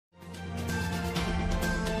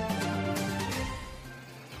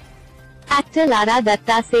Actor Lara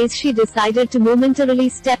Dutta says she decided to momentarily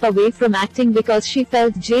step away from acting because she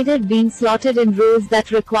felt jaded being slotted in roles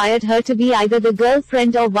that required her to be either the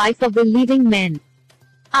girlfriend or wife of the leading men.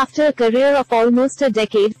 After a career of almost a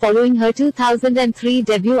decade following her 2003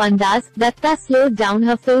 debut Andaz, Dutta slowed down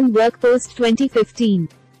her film work post-2015.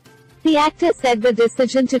 The actor said the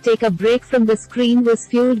decision to take a break from the screen was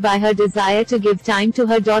fueled by her desire to give time to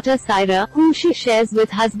her daughter Saira, whom she shares with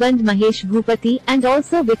husband Mahesh Bhupati, and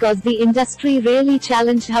also because the industry really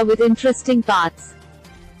challenged her with interesting paths.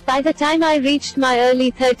 By the time I reached my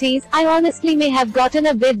early 30s, I honestly may have gotten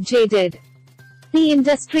a bit jaded. The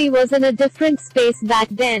industry was in a different space back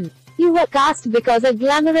then. You were cast because a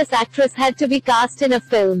glamorous actress had to be cast in a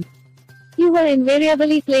film. You were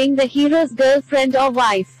invariably playing the hero's girlfriend or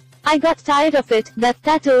wife. I got tired of it,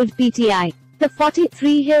 Dutta told PTI. The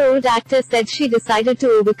 43-year-old actor said she decided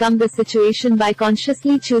to overcome the situation by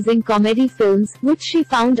consciously choosing comedy films, which she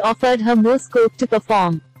found offered her more scope to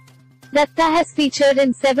perform. Dutta has featured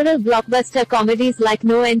in several blockbuster comedies like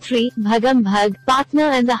No Entry, Bhagam Bhag, Partner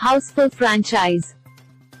and the Houseful franchise.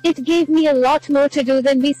 It gave me a lot more to do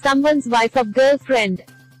than be someone's wife or girlfriend.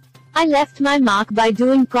 I left my mark by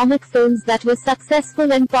doing comic films that were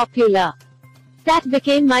successful and popular. That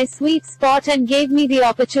became my sweet spot and gave me the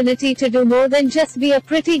opportunity to do more than just be a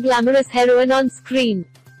pretty glamorous heroine on screen.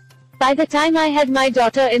 By the time I had my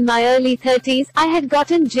daughter in my early 30s, I had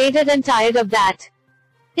gotten jaded and tired of that.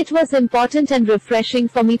 It was important and refreshing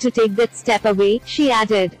for me to take that step away, she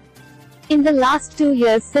added. In the last 2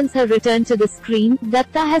 years since her return to the screen,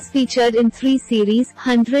 Dutta has featured in 3 series,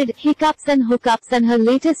 100, Hiccups and Hookups and her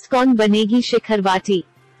latest Kaun Banegi Shikharwati.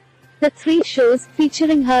 The 3 shows,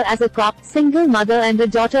 featuring her as a cop, single mother and the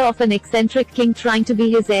daughter of an eccentric king trying to be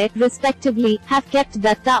his heir, respectively, have kept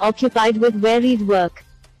Dutta occupied with varied work.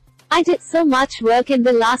 I did so much work in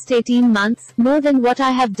the last 18 months, more than what I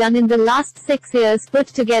have done in the last 6 years put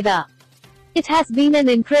together. It has been an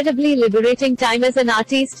incredibly liberating time as an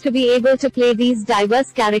artist to be able to play these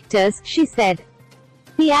diverse characters, she said.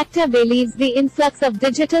 The actor believes the influx of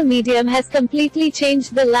digital medium has completely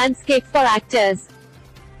changed the landscape for actors.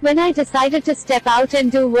 When I decided to step out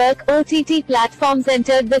and do work, OTT platforms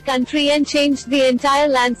entered the country and changed the entire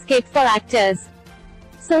landscape for actors.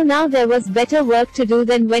 So now there was better work to do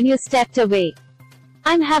than when you stepped away.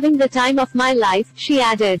 I'm having the time of my life, she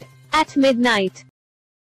added. At midnight.